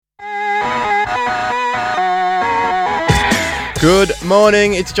Good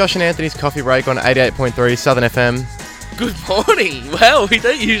morning, it's Josh and Anthony's Coffee Break on 88.3 Southern FM. Good morning. Well, we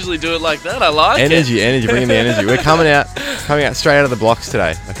don't usually do it like that. I like Energy, bring in the energy. We're coming out straight out of the blocks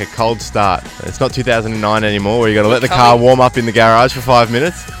today, like a cold start. It's not 2009 anymore where you got to let the car warm up in the garage for 5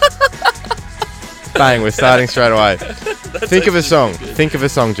 minutes. Bang, we're starting straight away. Think of a song. Think of a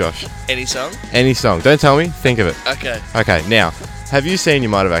song, Josh. Any song? Any song. Don't tell me, think of it. Okay, now, have you seen, you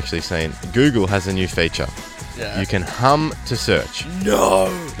might have actually seen, Google has a new feature. Yeah. You can hum to search. No!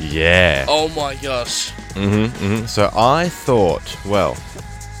 Yeah. Oh my gosh. So I thought, well,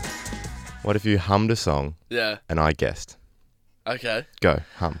 what if you hummed a song Yeah. and I guessed? Okay. Go,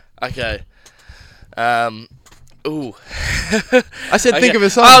 hum. Okay. Ooh. I said think of a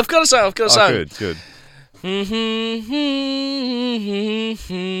song. Oh, I've got a song. Good.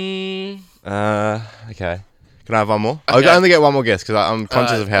 Okay. Can I have one more? Okay. I'll only get one more guess because I'm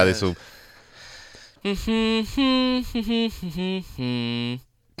conscious of how this will... I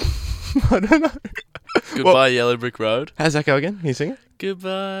don't know. Goodbye, Yellow Brick Road. How's that go again? Can you sing it?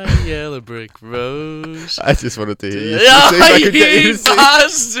 Goodbye, Yellow Brick Road. I just wanted to hear you. You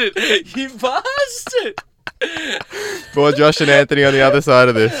bastard! You bastard! Poor Josh and Anthony on the other side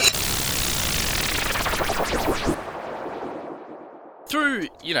of this. Through,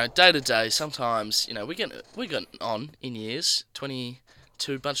 day to day, sometimes, we get on in years,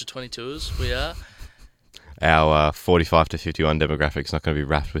 22, bunch of 22ers, we are. Our 45 to 51 demographic's not going to be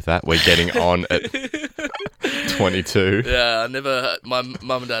wrapped with that. We're getting on at 22. Yeah, my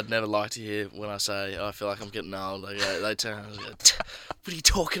mum and dad never like to hear when I say, I feel like I'm getting old. They turn around and go, what are you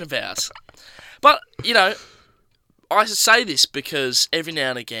talking about? But, I say this because every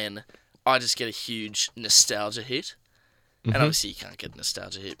now and again, I just get a huge nostalgia hit. And obviously you can't get a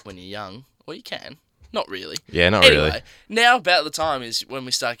nostalgia hit when you're young. Well, you can. Not really. Yeah, not anyway, really. Now about the time is when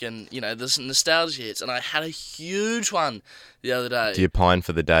we start getting, there's nostalgia hits. And I had a huge one the other day. Do you pine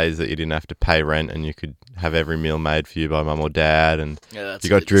for the days that you didn't have to pay rent and you could have every meal made for you by mum or dad and you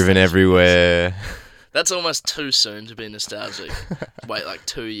got driven everywhere? That's almost too soon to be nostalgic. Wait like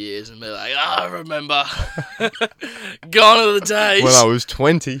 2 years and be like, I remember. Gone are the days. When I was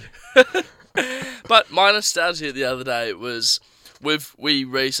 20. But my nostalgia the other day was we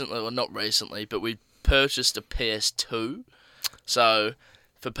recently, well not recently, but we purchased a PS2. So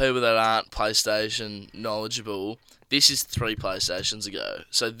for people that aren't PlayStation knowledgeable, this is 3 PlayStations ago.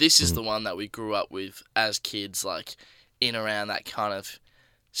 So this is the one that we grew up with as kids, like in around that kind of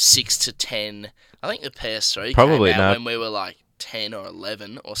 6 to 10. I think the PS3 came out when we were like 10 or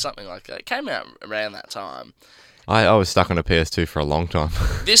 11 or something like that. It came out around that time. I was stuck on a PS2 for a long time.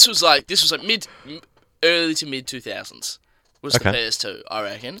 This was like early to mid 2000s was the PS2, I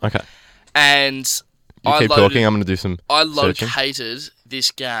reckon. Okay. And you keep talking, I'm going to do some I searching. located this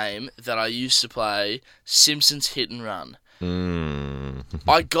game that I used to play, Simpsons Hit and Run.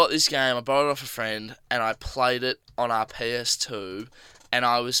 I got this game, I borrowed it off a friend, and I played it on our PS2, and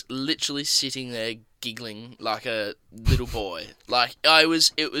I was literally sitting there giggling like a little boy. It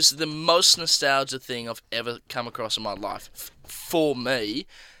was the most nostalgia thing I've ever come across in my life for me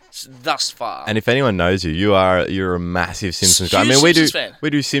thus far. And if anyone knows you, you're a massive Simpsons guy. I mean, we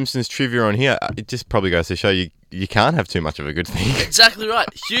do Simpsons trivia on here. It just probably goes to show you can't have too much of a good thing. Exactly right.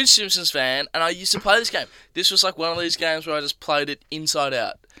 Huge Simpsons fan, and I used to play this game. This was like one of these games where I just played it inside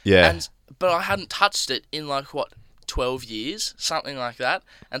out. Yeah. But I hadn't touched it in 12 years, something like that.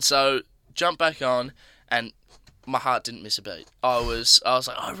 And so jumped back on, and my heart didn't miss a beat. I was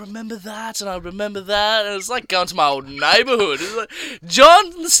like, I remember that, and I remember that, and it was like going to my old neighbourhood. It was like,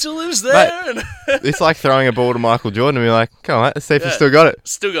 John still lives there. Mate, it's like throwing a ball to Michael Jordan and be like, come on, mate, let's see if you still got it.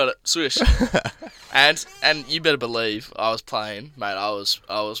 Still got it. Swish. And you better believe I was playing, mate. I was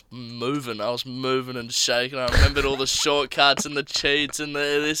moving. I was moving and shaking. I remembered all the shortcuts and the cheats and the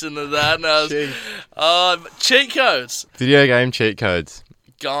this and the that. And cheat codes. Video game cheat codes.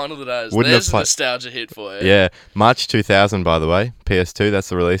 Gone are the days. There's a nostalgia hit for you. Yeah. March 2000, by the way. PS2, that's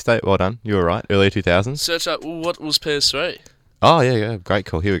the release date. Well done. You were right. Early 2000s. Search up, what was PS3? Oh, yeah. Great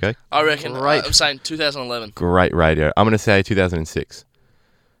call. Here we go. I reckon. I'm saying 2011. Great radio. I'm going to say 2006.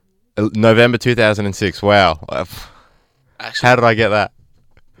 November 2006. Wow. Actually, how did I get that?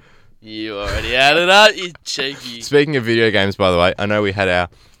 You already had it out, you cheeky. Speaking of video games, by the way, I know we had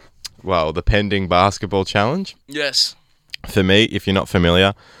the pending basketball challenge. Yes. For me, if you're not familiar,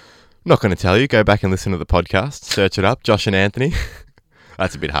 I'm not going to tell you. Go back and listen to the podcast. Search it up. Josh and Anthony.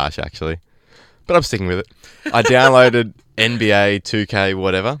 That's a bit harsh, actually. But I'm sticking with it. I downloaded NBA 2K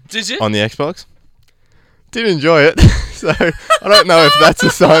whatever. Did you? On the Xbox. Did enjoy it. So I don't know if that's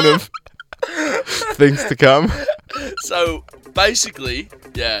a sign of things to come. So basically,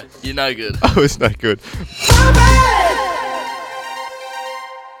 yeah, you're no good. I was no good.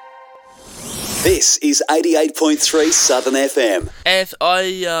 This is 88.3 Southern FM. And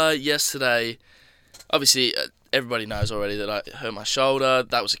I, yesterday, obviously, everybody knows already that I hurt my shoulder.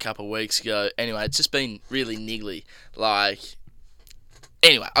 That was a couple of weeks ago. Anyway, it's just been really niggly.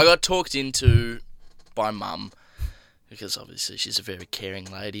 Anyway, I got talked into by Mum, because obviously she's a very caring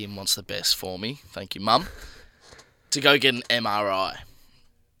lady and wants the best for me. Thank you, Mum. To go get an MRI.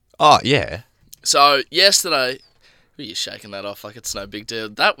 Oh, yeah. So, yesterday... You're shaking that off like it's no big deal.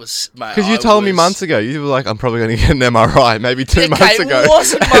 That was, mate. Because you told me months ago. You were like, I'm probably going to get an MRI. Maybe 2 months ago. It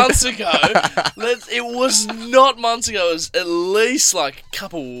wasn't months ago. It was not months ago. It was at least like a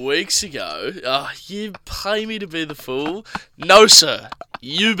couple weeks ago. Oh, you pay me to be the fool? No, sir.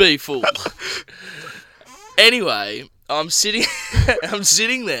 You be fool. Anyway, I'm sitting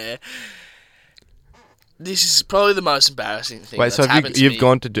there. This is probably the most embarrassing thing that's happened to me. You've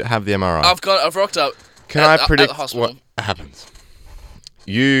gone to have the MRI? I've rocked up. Can I predict what happens?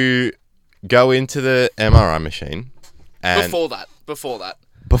 You go into the MRI machine and... Before that. Before that?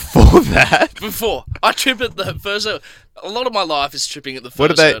 Before. I trip at the first hurdle. A lot of my life is tripping at the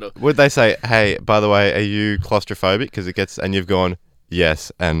first hurdle. Would they say, hey, by the way, are you claustrophobic? Because it gets... And you've gone, yes,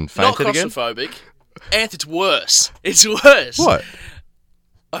 and fainted again? Not claustrophobic. Anth, it's worse. It's worse. What?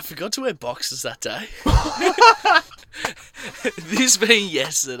 I forgot to wear boxers that day. This being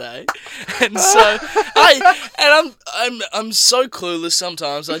yesterday, and so I'm so clueless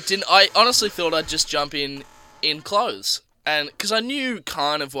sometimes. I honestly thought I'd just jump in clothes, and because I knew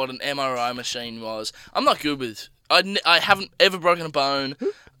kind of what an MRI machine was. I'm not good with. I haven't ever broken a bone.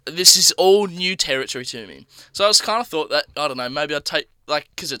 This is all new territory to me. So I was kind of thought that, I don't know, maybe I'd take,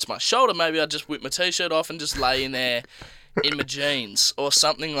 because it's my shoulder, maybe I'd just whip my t-shirt off and just lay in there in my jeans or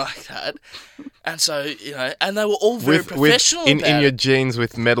something like that. And so, and they were all very professional in your it. jeans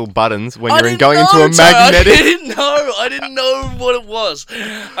with metal buttons when you're going into a magnetic... I didn't know what it was.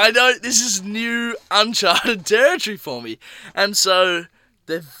 This is new, uncharted territory for me. And so...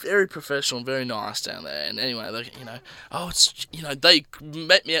 They're very professional, very nice down there. And anyway, they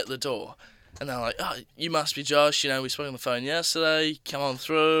met me at the door. And they're like, oh, you must be Josh. We spoke on the phone yesterday. Come on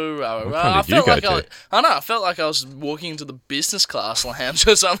through. Rah, rah, rah. I felt like I was walking into the business class lounge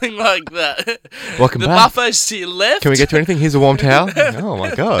or something like that. Welcome back. The buffet's to your left. Can we get you anything? Here's a warm towel. Oh,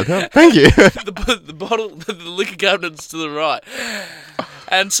 my God. Oh, thank you. the bottle, the liquor cabinet's to the right.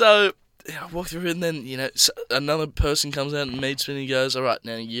 And so... I walk through and then, another person comes out and meets me and he goes, all right,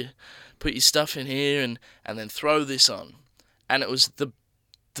 now you put your stuff in here and then throw this on. And it was the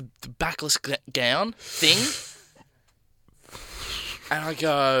backless gown thing. And I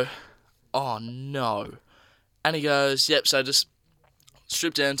go, oh, no. And he goes, yep, so just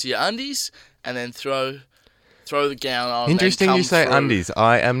strip down to your undies and then throw the gown on. Interesting you say undies.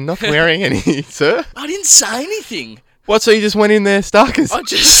 I am not wearing any, sir. I didn't say anything. What, so you just went in there starkers? I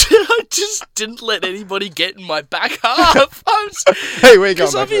just didn't let anybody get in my back half. Hey, where you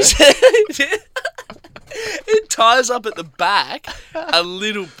going back there? It ties up at the back a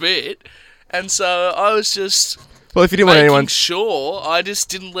little bit. And so I was just... Well, if you didn't want anyone... sure, I just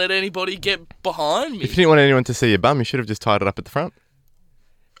didn't let anybody get behind me. If you didn't want anyone to see your bum, you should have just tied it up at the front.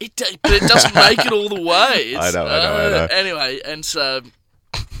 But it doesn't make it all the way. I know. Anyway, and so...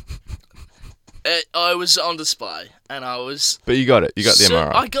 I was on display, and I was... But you got it. You got the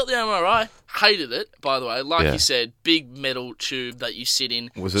MRI. I got the MRI. Hated it, by the way. Like you said, big metal tube that you sit in,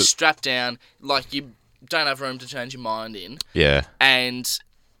 strapped down, like you don't have room to change your mind in. Yeah. And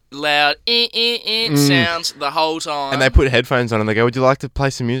loud sounds the whole time. And they put headphones on and they go, would you like to play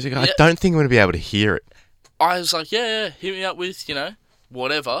some music? I don't think I'm going to be able to hear it. I was like, yeah, hit me up with,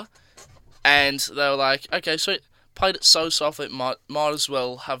 whatever. And they were like, okay, sweet. Played it so softly it might as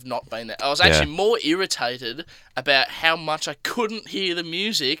well have not been there. I was actually more irritated about how much I couldn't hear the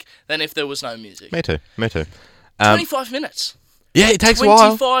music than if there was no music. Me too. 25 minutes. Yeah, it takes a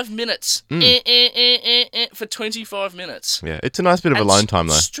while. 25 minutes. For 25 minutes. Yeah, it's a nice bit of alone time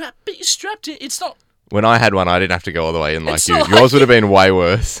though. You're strapped in. It's not... When I had one, I didn't have to go all the way in like you. Yours would have been way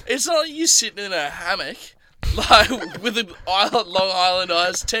worse. It's not like you're sitting in a hammock. Like, with a Long Island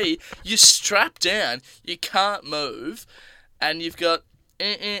iced tea, you're strapped down, you can't move, and you've got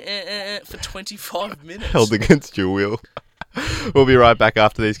for 25 minutes. Held against your will. We'll be right back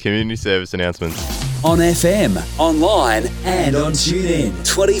after these community service announcements. On FM, online, and on TuneIn.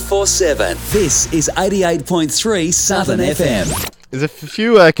 24/7. This is 88.3 Southern FM. There's a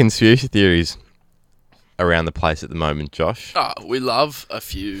few conspiracy theories around the place at the moment, Josh. Oh, we love a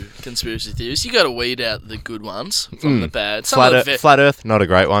few conspiracy theories. You got to weed out the good ones from the bad. Flat Earth, not a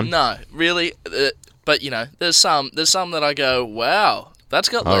great one. No, really. But there's some that I go, wow, That's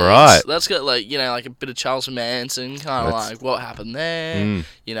got All legs. right. That's got like a bit of Charles Manson, kind of like what happened there.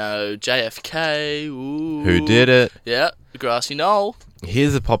 JFK. Ooh. Who did it? Yeah, the grassy knoll.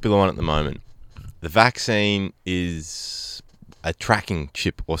 Here's a popular one at the moment. The vaccine is a tracking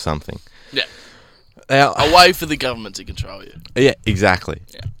chip or something. Yeah. Now, A way for the government to control you. yeah, exactly.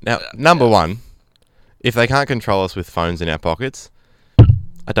 Yeah. Now, number one, if they can't control us with phones in our pockets,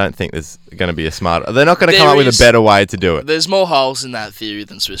 I don't think there's going to be a smarter... They're not going to come up with a better way to do it. There's more holes in that theory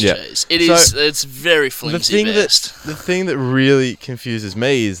than Swiss cheese. It's very flimsy best. The thing that really confuses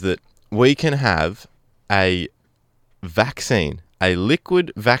me is that we can have a vaccine, a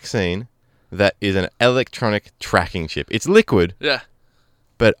liquid vaccine that is an electronic tracking chip. It's liquid, Yeah.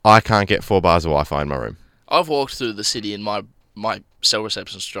 but I can't get 4 bars of Wi-Fi in my room. I've walked through the city and my cell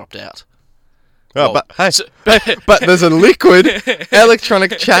reception's dropped out. Oh, Well, but hey, so- but there's a liquid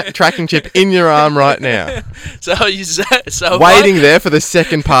electronic tracking chip in your arm right now, waiting there for the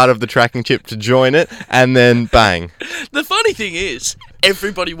second part of the tracking chip to join it, and then bang. The funny thing is,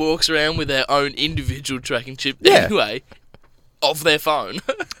 everybody walks around with their own individual tracking chip Yeah. anyway, of their phone.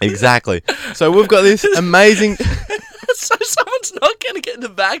 Exactly. So we've got this amazing... So someone's not going to get the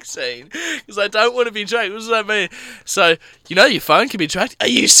vaccine because I don't want to be tracked. What does that mean? So, your phone can be tracked? Are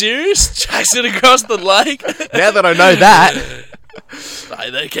you serious? Tracks it across the lake? Now that I know that...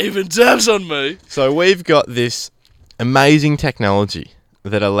 Hey, they're keeping tabs on me. So we've got this amazing technology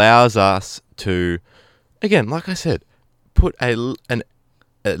that allows us to, again, like I said, put an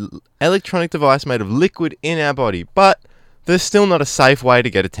electronic device made of liquid in our body, but there's still not a safe way to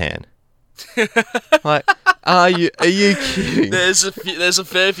get a tan. Like, are you kidding? There's a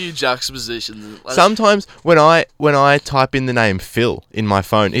fair few juxtapositions. Like, Sometimes when I type in the name Phil in my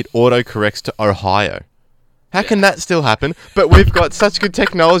phone, it autocorrects to Ohio. How can that still happen? But we've got such good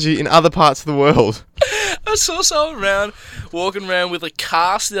technology in other parts of the world. I saw someone walking around with a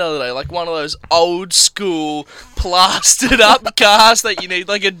cast the other day, like one of those old school plastered up casts that you need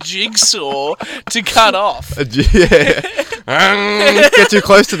like a jigsaw to cut off. Yeah. Get too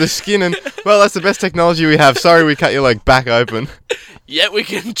close to the skin and, well, that's the best technology we have. Sorry we cut your leg back open. Yet we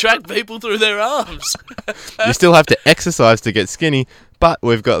can track people through their arms. You still have to exercise to get skinny, but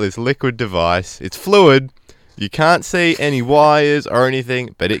we've got this liquid device. It's fluid. You can't see any wires or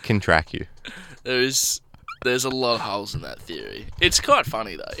anything, but it can track you. There's a lot of holes in that theory. It's quite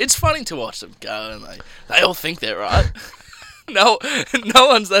funny though. It's funny to watch them go, and they all think they're right. No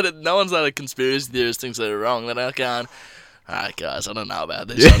one's that a conspiracy theorist thinks they're wrong. They're not going, alright guys, I don't know about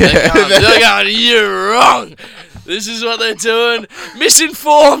this. Yeah. They're going, you're wrong. This is what they're doing.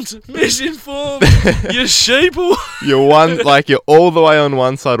 Misinformed. You sheeple. You're all the way on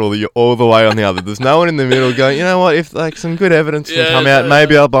one side or you're all the way on the other. There's no one in the middle going, you know what, if like some good evidence can come out,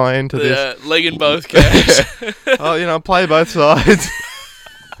 maybe I'll buy into this. Yeah, leg in both camps. Oh, play both sides.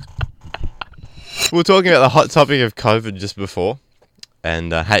 We were talking about the hot topic of COVID just before,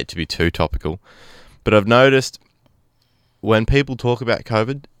 and I hate to be too topical, but I've noticed when people talk about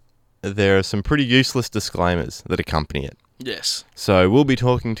COVID, there are some pretty useless disclaimers that accompany it. Yes. So we'll be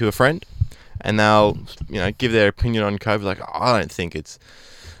talking to a friend, and they'll, give their opinion on COVID, like, oh, I don't think it's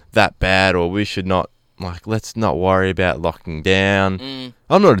that bad, or we should not, let's not worry about locking down.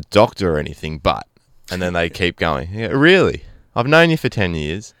 I'm not a doctor or anything, but, and then they keep going. Yeah, really? I've known you for 10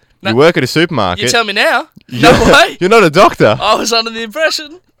 years. No, you work at a supermarket. You tell me now? No way. You're not a doctor. I was under the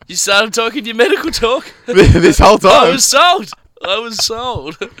impression you started talking your medical talk. This whole time. I was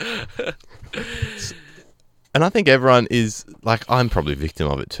sold. And I think everyone is, I'm probably a victim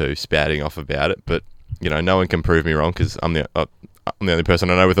of it too, spouting off about it. But, no one can prove me wrong because I'm the only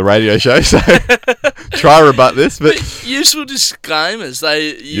person I know with a radio show. So try rebut this. But useful disclaimers.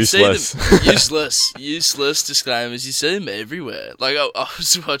 Useless. Useless disclaimers. You see them everywhere. Like I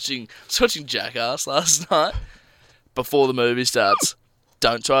was watching Jackass last night before the movie starts.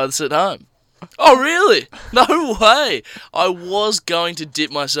 Don't try this at home. Oh, really? No way. I was going to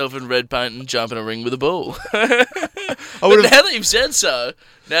dip myself in red paint and jump in a ring with a bull. But now that you've said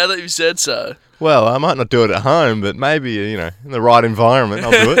so. Well, I might not do it at home, but maybe, in the right environment,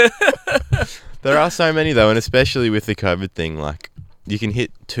 I'll do it. There are so many, though, and especially with the COVID thing, you can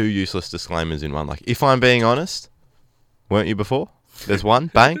hit 2 useless disclaimers in one. If I'm being honest, weren't you before? There's one,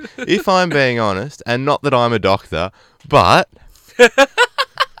 bang. If I'm being honest, and not that I'm a doctor, but...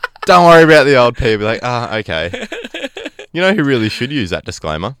 Don't worry about the old people. Okay. You know who really should use that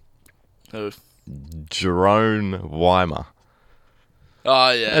disclaimer? Who? Jerome Weimer.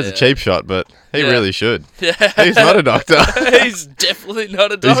 Oh, yeah. That's a cheap shot, but he really should. Yeah. He's not a doctor. He's definitely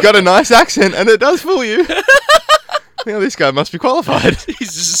not a doctor. He's got a nice accent, and it does fool you. Yeah, this guy must be qualified.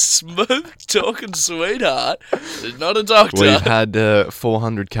 He's a smooth talking sweetheart. He's not a doctor. We've had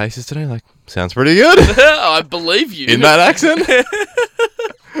 400 cases today. Like, sounds pretty good. I believe you. In that accent?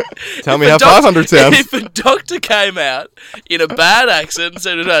 Tell me how 500 sounds. If a doctor came out in a bad accent and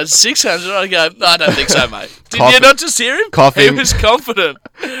said it had 600, I'd go, no, I don't think so, mate. Did you not just hear him? Coughing. He was confident.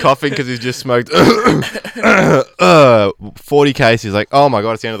 Coughing because he's just smoked 40 cases. He's like, oh my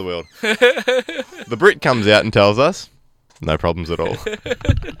God, it's the end of the world. The Brit comes out and tells us, no problems at all.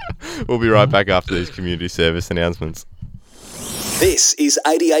 We'll be right back after these community service announcements. This is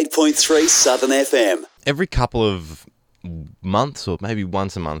 88.3 Southern FM. Every couple of months, or maybe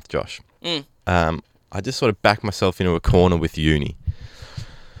once a month, Josh, I just sort of back myself into a corner with uni.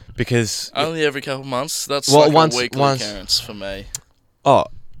 Because... Only every couple of months? That's well, like once, a weekly occurrence for me. Oh,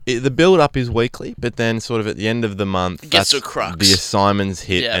 the build-up is weekly, but then sort of at the end of the month, it gets to a crux. The assignments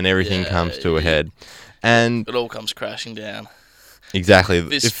hit and everything comes to a head. And it all comes crashing down. Exactly.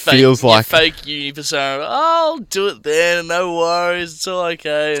 This feels like... fake uni persona, I'll do it then, no worries, it's all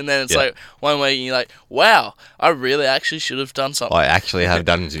okay. And then it's like 1 week and you're like, wow, I really actually should have done something. I actually have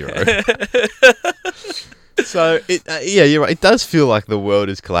done 0. So, you're right. It does feel like the world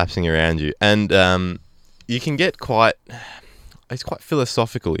is collapsing around you. And you can get quite... It's quite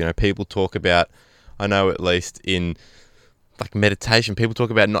philosophical. You know, people talk about... I know at least in... like meditation, people talk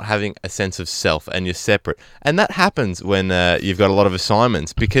about not having a sense of self and you're separate. And that happens when you've got a lot of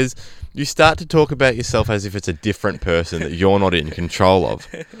assignments because you start to talk about yourself as if it's a different person that you're not in control of.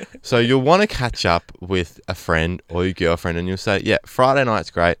 So you'll want to catch up with a friend or your girlfriend and you'll say, yeah, Friday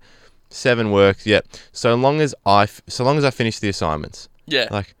night's great. 7 works. Yeah. So long as I finish the assignments. Yeah.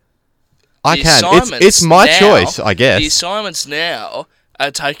 Like, I can. It's my choice, I guess. The assignments now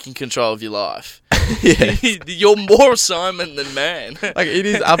are taking control of your life. Yes. You're more assignment than man. Like, it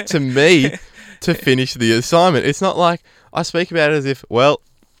is up to me to finish the assignment. It's not like I speak about it as if, well,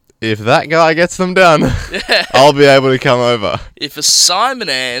 if that guy gets them done, I'll be able to come over. If Simon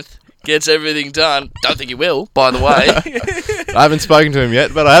Anth gets everything done, don't think he will, by the way. I haven't spoken to him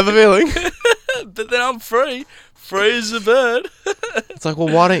yet, but I have a feeling. But then I'm free. Free as a bird. It's like,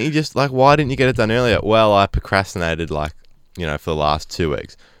 well, why didn't you get it done earlier? Well, I procrastinated, for the last 2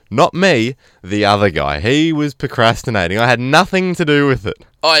 weeks. Not me, the other guy. He was procrastinating. I had nothing to do with it.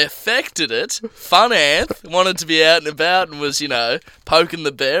 I affected it. Fun Anth wanted to be out and about and was, poking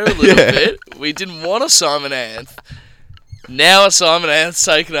the bear a little bit. We didn't want a Simon Anth. Now a Simon Anth's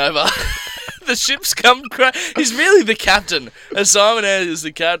taken over. The ship's come he's really the captain. A Simon Anth is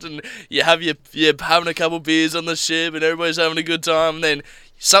the captain. You're having a couple beers on the ship and everybody's having a good time and then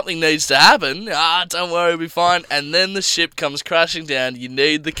something needs to happen. Don't worry, it'll be fine. And then the ship comes crashing down. You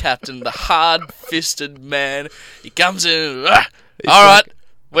need the captain, the hard-fisted man. He comes in. All right,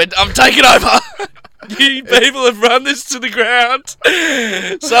 I'm taking over. You people have run this to the ground.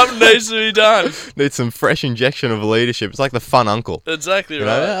 Something needs to be done. Need some fresh injection of leadership. It's like the fun uncle. Exactly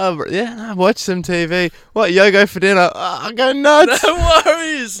right. Watch some TV. What, yo, go for dinner? I'll go nuts. No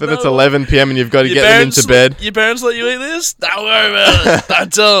worries. But it's 11 p.m. and you've got to get them into bed. Your parents let you eat this? Don't worry about it.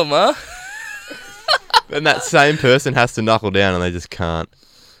 Don't tell them, huh? And that same person has to knuckle down and they just can't.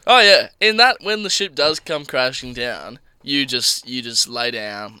 Oh, yeah. When the ship does come crashing down, you just lay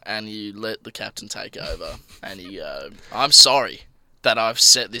down and you let the captain take over. And you go, I'm sorry that I've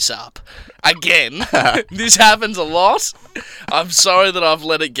set this up. Again, this happens a lot. I'm sorry that I've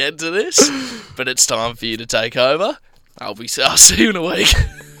let it get to this, but it's time for you to take over. I'll see you in a week.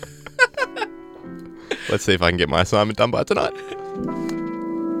 Let's see if I can get my assignment done by tonight.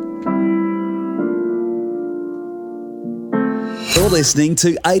 You're listening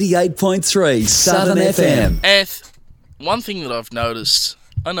to 88.3 Southern FM. And one thing that I've noticed,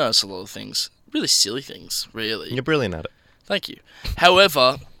 I notice a lot of things, really silly things, really. You're brilliant at it. Thank you.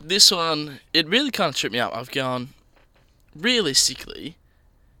 However, this one, it really kind of tripped me up. I've gone, realistically,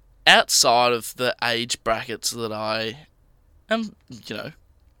 outside of the age brackets that I am,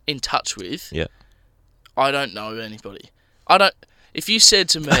 in touch with, I don't know anybody. If you said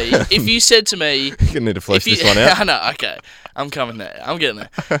to me, you're gonna need to flesh this one out. No, okay, I'm coming there. I'm getting there.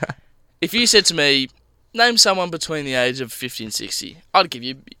 If you said to me, name someone between the age of 50 and 60, I'd give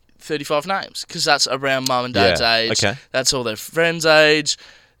you 35 names because that's around mum and dad's age. Okay. That's all their friends' age,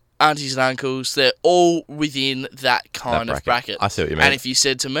 aunties and uncles. They're all within that kind of bracket. I see what you mean. And if you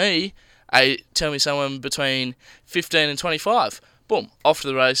said to me, tell me someone between 15 and 25, boom, off to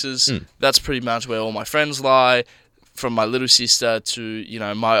the races. That's pretty much where all my friends lie. From my little sister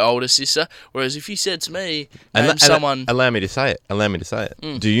to, my older sister. Whereas if you said to me, someone... Allow me to say it.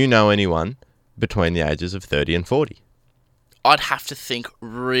 Do you know anyone between the ages of 30 and 40? I'd have to think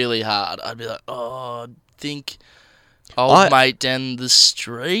really hard. I'd be like, Old mate down the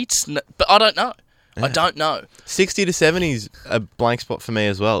street? No, but I don't know. Yeah. I don't know. 60 to 70 is a blank spot for me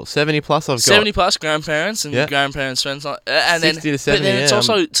as well. 70 plus I've got. 70 plus grandparents and grandparents' friends. And 60 then, to 70, but then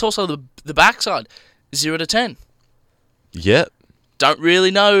yeah, it's also the backside. 0 to 10. Yep. Don't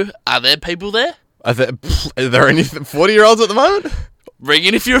really know. Are there people there? Are there any 40-year-olds at the moment? Ring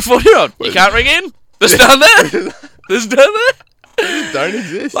in if you're a 40-year-old. You can't ring in? There's none there. There's none there. Don't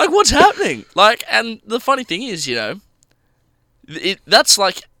exist. Like, what's happening? Like, and the funny thing is, that's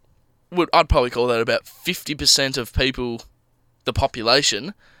like, I'd probably call that about 50% of people, the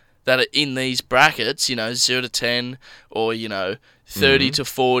population, that are in these brackets, 0 to 10, or, 30 to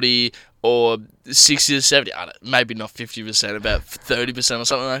 40, or 60 to 70. Maybe not 50%, about 30% or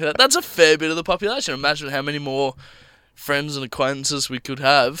something like that. That's a fair bit of the population. Imagine how many more friends and acquaintances we could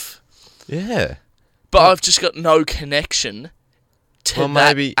have. Yeah. But I've just got no connection to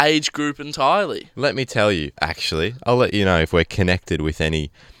that age group entirely. Let me tell you, actually. I'll let you know if we're connected with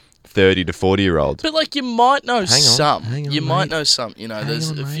any 30 to 40-year-olds. But, like, you might know some. Hang on, you might mate. know some. There's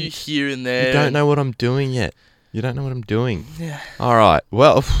a few here and there. You don't know what I'm doing yet. You don't know what I'm doing. Yeah. All right.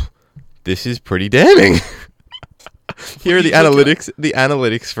 Well, this is pretty damning. Here are the analytics. The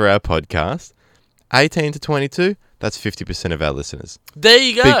analytics for our podcast. 18 to 22. That's 50% of our listeners. There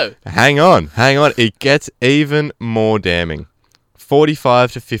you go. Hang on. It gets even more damning.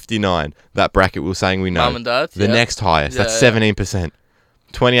 45 to 59. That bracket we're saying we know. Mum and dad. The next highest. That's 17%.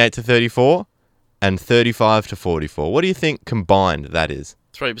 28 to 34 and 35 to 44. What do you think combined that is?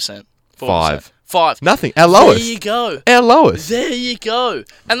 3%. 4%. 5. Nothing. Our lowest. There you go. Our lowest. There you go.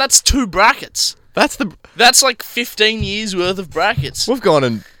 And that's 2 brackets. That's like 15 years worth of brackets. We've gone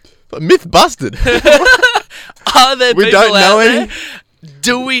and myth busted. Are there We people don't know out any.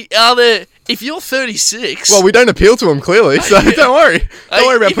 there? Are there? If you're 36. Well, we don't appeal to them clearly, so don't worry. Don't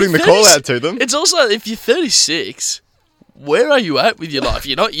worry about if putting the you're call 30 out to them. It's also, if you're 36, where are you at with your life?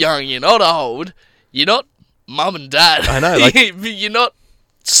 You're not young, you're not old, you're not mum and dad. I know, like- you're not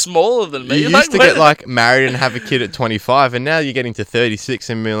smaller than me. You Like, used to get married and have a kid at 25, and now you're getting to 36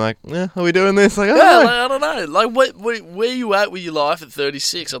 and being like, are we doing this? Like, I don't know. I don't know. Like, where you at with your life at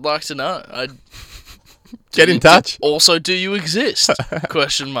 36? I'd like to know. Get in touch. Also, do you exist?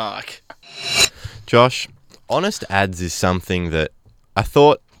 Question mark. Josh, honest ads is something that I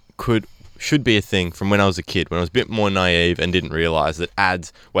thought should be a thing from when I was a kid, when I was a bit more naive and didn't realise that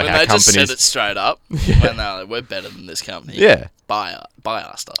ads were When how they companies... just said it straight up. When they're like, we're better than this company. Yeah. Buy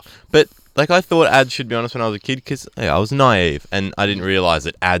our stuff. But I thought ads should be honest when I was a kid because I was naive and I didn't realise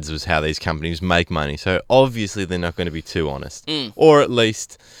that ads was how these companies make money. So obviously they're not going to be too honest. Or at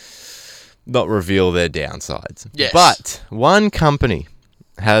least not reveal their downsides. Yes. But one company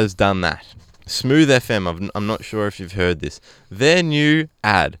has done that. Smooth FM, I'm not sure if you've heard this. Their new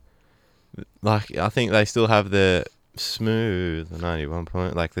ad, I think they still have their Smooth 91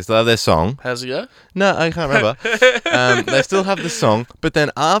 point, they still have their song. How's it go? No, I can't remember. They still have the song, but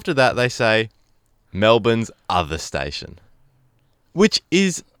then after that they say Melbourne's other station, which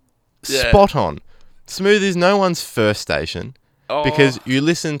is spot on. Smooth is no one's first station because you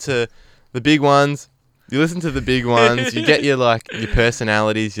listen to the big ones. You listen to the big ones. You get your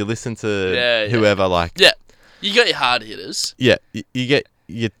personalities. You listen to whoever You got your hard hitters. Yeah, you get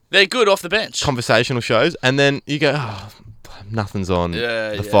your They're good off the bench. conversational shows, and then you go, nothing's on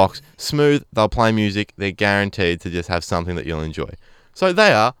the Fox. Smooth, they'll play music. They're guaranteed to just have something that you'll enjoy. So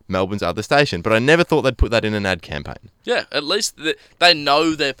they are Melbourne's other station, but I never thought they'd put that in an ad campaign. Yeah, at least they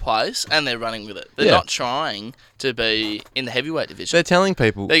know their place and they're running with it. They're not trying to be in the heavyweight division. They're telling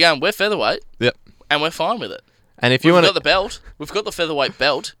people. They're going, we're featherweight. Yep. And we're fine with it. And if We've you want got the belt. We've got the featherweight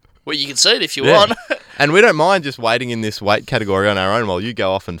belt. Well, you can see it if you Yeah. want. And we don't mind just waiting in this weight category on our own while you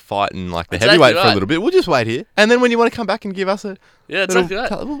go off and fight in the Exactly heavyweight for a right. little bit. We'll just wait here. And then when you want to come back and give us a Yeah, little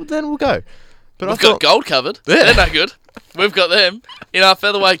exactly right. well, then we'll go. But We've got gold covered. Yeah. They're not good. We've got them. In our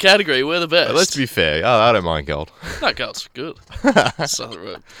featherweight category, we're the best. But let's be fair. I don't mind gold. No, gold's good. It's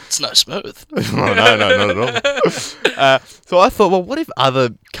no smooth. No, not at all. So I thought, well, what if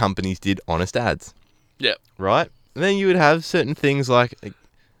other companies did honest ads, Yeah. right? And then you would have certain things like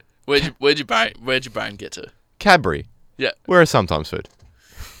Where'd your brain get to? Cadbury. Yeah. We're a sometimes food.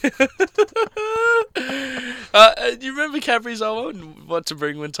 Do you remember Cadbury's old one? What to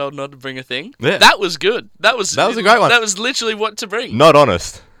bring when told not to bring a thing? Yeah. That was good. That was a great one. That was literally what to bring. Not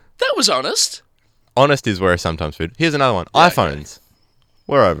honest. That was honest. Honest is we're a sometimes food. Here's another one. Yeah, iPhones.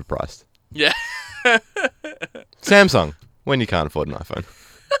 We're overpriced. Yeah. Samsung. When you can't afford an iPhone.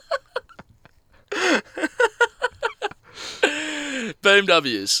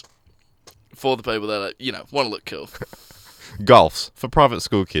 BMWs. For the people that want to look cool. Golfs for private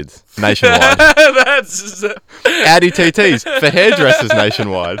school kids nationwide. That's Audi TTs for hairdressers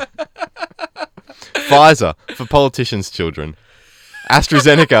nationwide. Pfizer for politicians' children.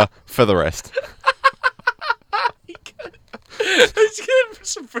 AstraZeneca for the rest. He's getting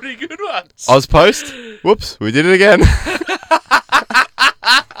some pretty good ones. Ozpost. Whoops, we did it again.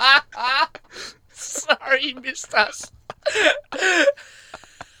 Sorry, you missed us.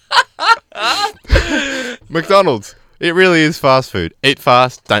 McDonald's. It really is fast food. Eat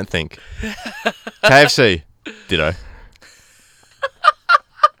fast, don't think. KFC. Ditto.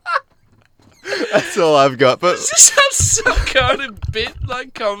 That's all I've got. But Is this some kind of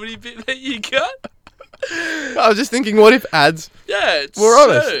comedy bit that you got? I was just thinking, what if ads Yeah, it's were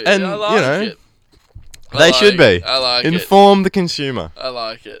honest? true. And, I like it. they should be. I like it. Inform the consumer. I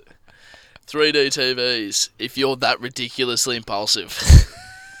like it. 3D TVs, if you're that ridiculously impulsive.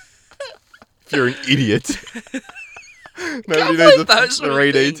 If you're an idiot. Nobody believe knows a those were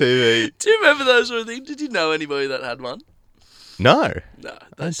a 3D thing. TV. Do you remember those were a thing? Did you know anybody that had one? No. No, I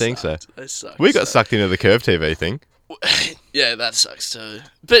don't think so. They sucked. We got sucked into the Curve TV thing. Yeah, that sucks too.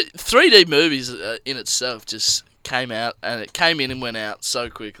 But 3D movies in itself just came out, and it came in and went out so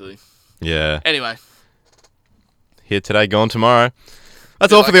quickly. Yeah. Anyway. Here today, gone tomorrow.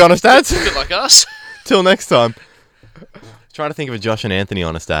 That's all for the honest ads. A bit like us. Till next time. Trying to think of a Josh and Anthony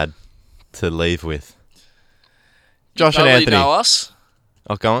honest ad to leave with. Josh and Anthony. You know us?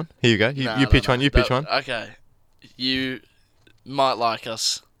 Oh, go on. Here you go. You pitch one. You pitch one. Okay. You might like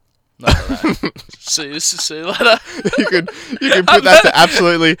us. No. See you later. You could put that to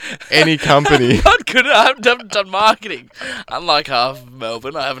absolutely any company. Not good. I haven't done marketing. Unlike half of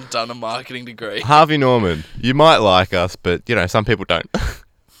Melbourne, I haven't done a marketing degree. Harvey Norman. You might like us, but some people don't.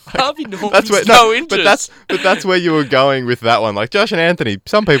 Harvey Norman's interest. But that's where you were going with that one. Like Josh and Anthony,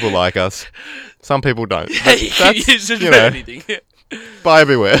 some people like us, some people don't. Yeah, you can use it for anything. Buyer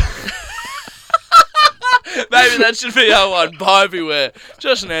beware. Maybe that should be our one. Buyer beware.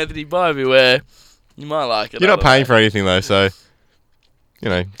 Josh and Anthony, buyer beware. You might like it. You're not paying for anything though, so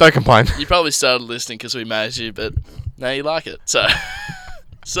don't complain. You probably started listening because we made you, but now you like it. So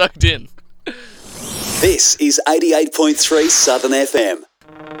sucked in. This is 88.3 Southern FM.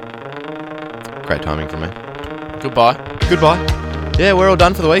 Great timing from me. Goodbye. Yeah, we're all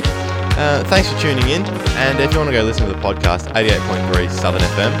done for the week. Thanks for tuning in. And if you want to go listen to the podcast, 88.3 Southern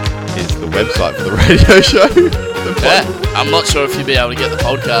FM is the website for the radio show. I'm not sure if you'll be able to get the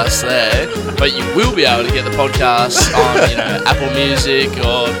podcast there, but you will be able to get the podcast on, Apple Music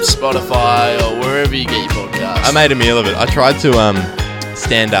or Spotify or wherever you get your podcast. I made a meal of it. I tried to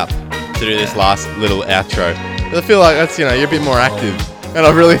stand up to do this last little outro. I feel like that's, you're a bit more active. And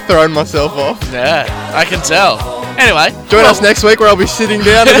I've really thrown myself off. Yeah, I can tell. Anyway, join us next week where I'll be sitting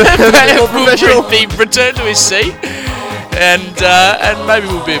down at the professional. Be returned to his seat, and maybe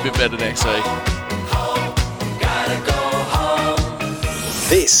we'll be a bit better next week.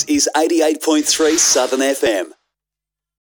 This is 88.3 Southern FM.